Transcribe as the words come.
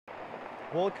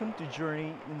Welcome to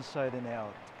Journey Inside and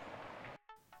Out.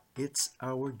 It's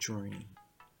our journey,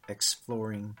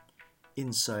 exploring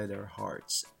inside our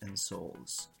hearts and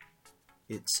souls.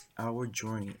 It's our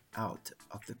journey out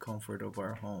of the comfort of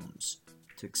our homes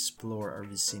to explore our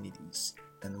vicinities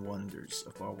and wonders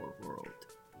of our world.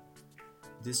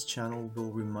 This channel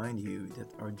will remind you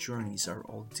that our journeys are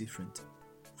all different,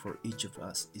 for each of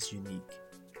us is unique.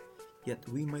 Yet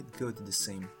we might go to the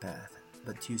same path,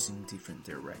 but using different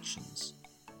directions.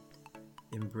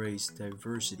 Embrace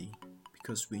diversity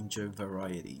because we enjoy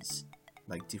varieties,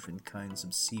 like different kinds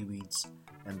of seaweeds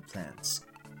and plants,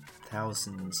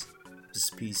 thousands of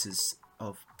species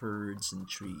of birds and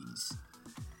trees,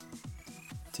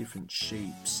 different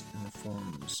shapes and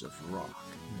forms of rock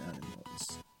and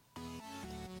animals.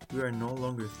 We are no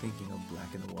longer thinking of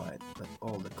black and white, but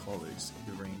all the colors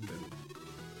of the rainbow,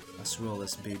 as well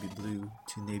as baby blue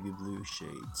to navy blue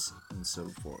shades, and so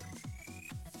forth.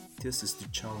 This is to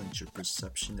challenge your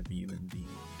perception of human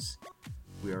beings.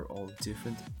 We are all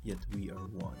different, yet we are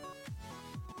one.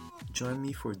 Join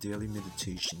me for daily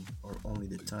meditation or only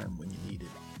the time when you need it.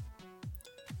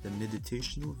 The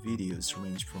meditational videos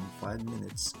range from 5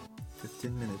 minutes,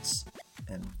 15 minutes,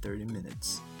 and 30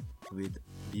 minutes with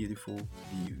beautiful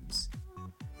views.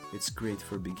 It's great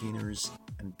for beginners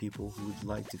and people who would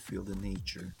like to feel the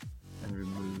nature and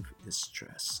remove the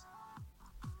stress.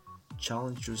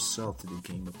 Challenge yourself to the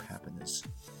game of happiness,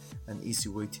 an easy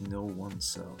way to know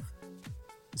oneself.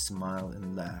 Smile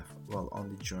and laugh while on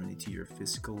the journey to your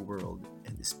physical world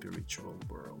and the spiritual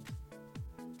world.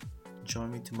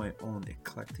 Join me to my own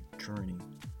eclectic journey.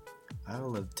 I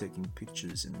love taking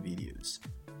pictures and videos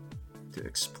to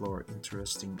explore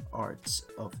interesting arts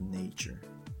of nature,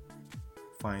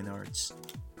 fine arts,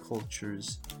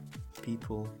 cultures,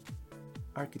 people,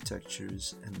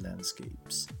 architectures, and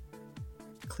landscapes.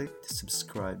 Click the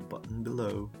subscribe button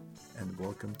below and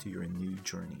welcome to your new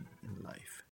journey in life.